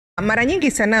Mara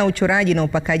nyingi sanaa, uchoraji na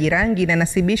upakaji rangi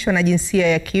inanasibishwa na jinsia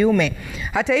ya kiume.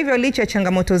 Hata hivyo, licha ya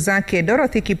changamoto zake,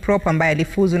 Dorothy Kiprop ambaye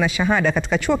alifuzu na shahada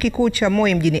katika Chuo Kikuu cha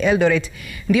Moi Mjini Eldoret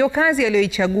ndio kazi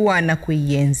aliyoichagua na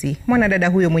kuienzi. Mwana dada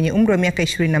huyo mwenye umri wa miaka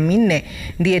 24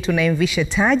 ndiye tunayemvisha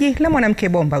taji la mwanamke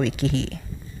bomba wiki hii.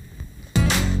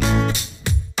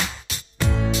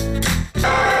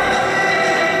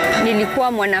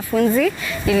 Nilikuwa mwanafunzi,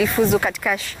 nilifuzu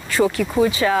katika Chuo Kikuu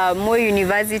cha Moi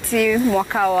University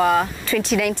mwaka wa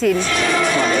 2019.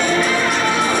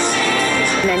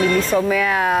 Na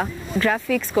nilisomea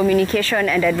graphics, communication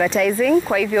and advertising.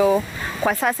 Kwa hivyo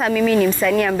kwa sasa mimi ni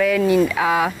msanii ambaye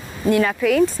nina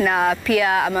paint na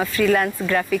pia I'm a freelance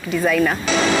graphic designer.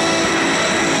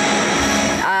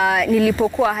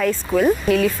 Nilipokuwa high school,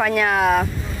 nilifanya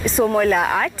somo la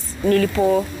art.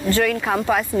 Nilipo join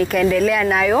campus nikaendelea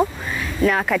nayo,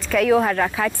 na katika hiyo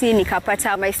harakati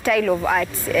nikapata my style of art,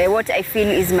 what I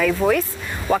feel is my voice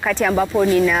wakati ambapo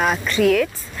nina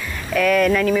create,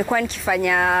 na nimekuwa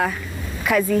nikifanya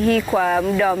kazi hii kwa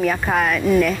muda wa miaka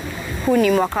 4. Huu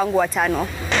ni mwaka wangu wa 5.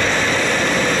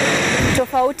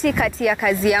 Tofauti kati ya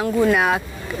kazi yangu na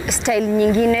style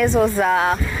nyinginezo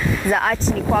za art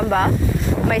ni kwamba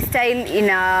my style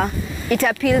it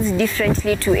appeals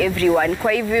differently to everyone.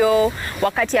 Kwa hivyo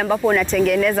wakati ambapo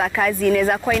unatengeneza kazi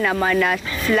inaweza kuwa ina maana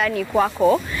fulani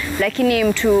kwako, lakini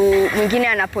mtu mwingine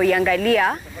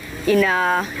anapoiangalia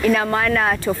ina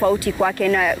maana tofauti kwake.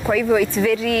 Na kwa hivyo it's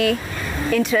very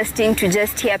interesting to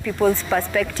just hear people's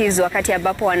perspectives wakati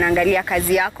ambapo wanaangalia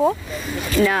kazi yako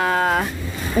na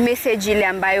message ile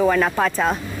ambayo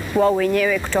wanapata wao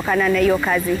wenyewe kutokana na hiyo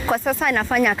kazi. Kwa sasa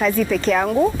nafanya kazi peke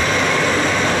yangu.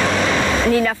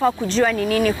 Ninafaa kujua ni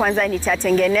nini kwanza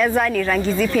nitatengeneza, ni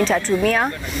rangi zipi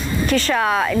nitatumia, kisha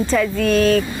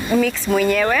nitazi mix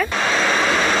mwenyewe.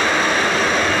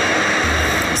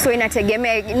 So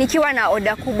inategemea, nikiwa na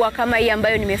order kubwa kama hii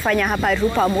ambayo nimefanya hapa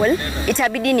Rupa Mall,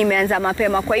 itabidi nimeanza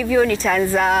mapema. Kwa hivyo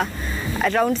nitaanza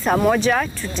around saa 1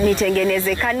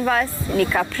 nitengeneze canvas,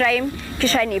 nika prime,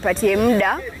 kisha nipatie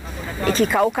muda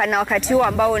ikikauka, na wakati huo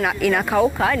ambao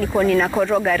inakauka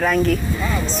ninakoroga rangi.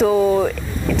 So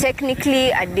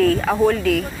technically a whole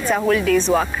day, it's a whole day's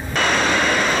work.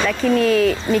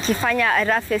 Lakini nikifanya a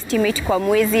rough estimate kwa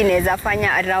mwezi naweza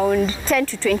fanya around 10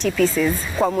 to 20 pieces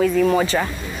kwa mwezi moja.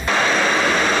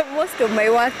 Most of my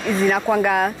work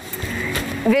inakuanga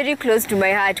very close to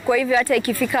my heart. Kwa hivyo hata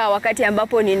ikifika wakati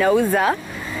ambapo ninauza,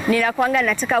 ninakuanga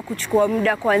nataka kuchukua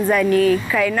muda kwanza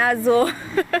nikae nazo.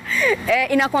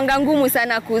 Inakuanga ngumu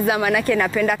sana kuuza, manake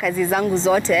napenda kazi zangu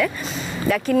zote.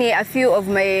 Lakini a few of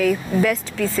my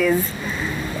best pieces,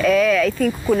 I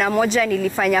think kuna moja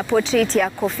nilifanya portrait ya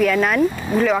Kofi Annan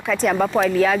ule wakati ambapo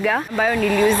aliaga, ambayo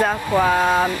niliuza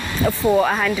for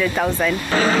 100,000.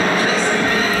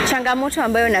 Changamoto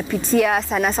ambayo napitia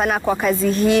sana kwa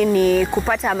kazi hii ni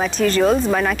kupata materials,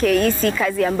 manake hii si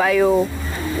kazi ambayo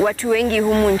watu wengi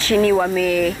humu nchini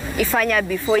wameifanya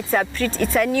before.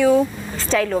 It's a new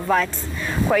style of art.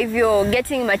 Kwa hivyo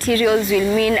getting materials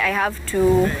will mean I have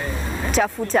to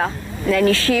tafuta na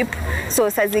ni ship, so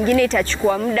saa zingine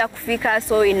itachukua muda kufika,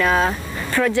 so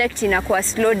project inakuwa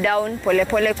slow down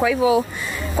polepole. Kwa hivyo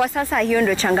kwa sasa hiyo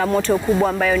ndio changamoto kubwa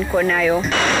ambayo niko nayo.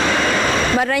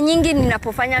 Mara nyingi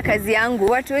ninapofanya kazi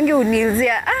yangu, watu wengi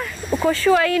huniulizia, uko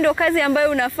sure hii ndio kazi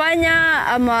ambayo unafanya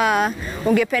ama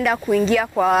ungependa kuingia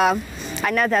kwa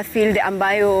another field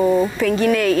ambayo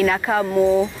pengine inakaa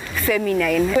more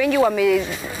feminine. Wengi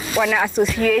wana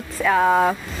associate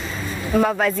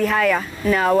mavazi haya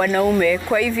na wanaume.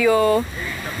 Kwa hivyo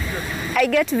I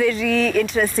get very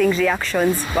interesting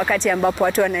reactions wakati ambapo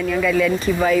watu wananiangalia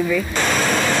nikivaa hivi.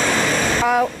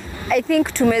 I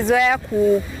think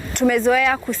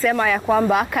tumezoea kusema ya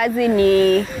kwamba kazi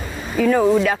ni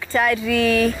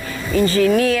udaktari,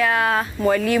 engineer,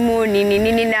 mwalimu,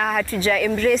 nini, na hatuja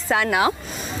embrace sana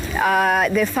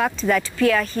the fact that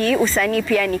pia hii usanii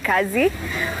pia ni kazi.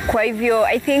 Kwa hivyo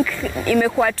I think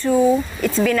imekuwa tu,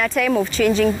 it's been a time of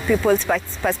changing people's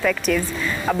perspectives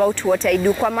about what I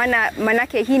do. Kwa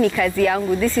manake hii ni kazi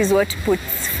yangu. This is what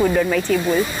puts food on my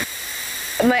table.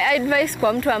 My advice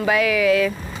kwa mtu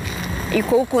ambaye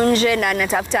yuko huku nje na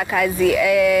anatafuta kazi,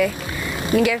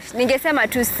 ningesema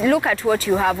to look at what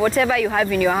you have, whatever you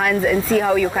have in your hands, and see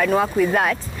how you can work with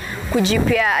that,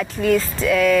 kujipea at least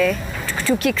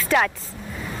to kickstart.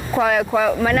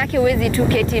 Kwa manake huwezi tu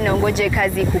keti na ngoje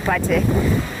kazi kupate.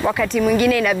 Wakati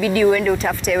mwingine inabidi uende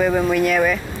utafute wewe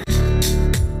mwenyewe.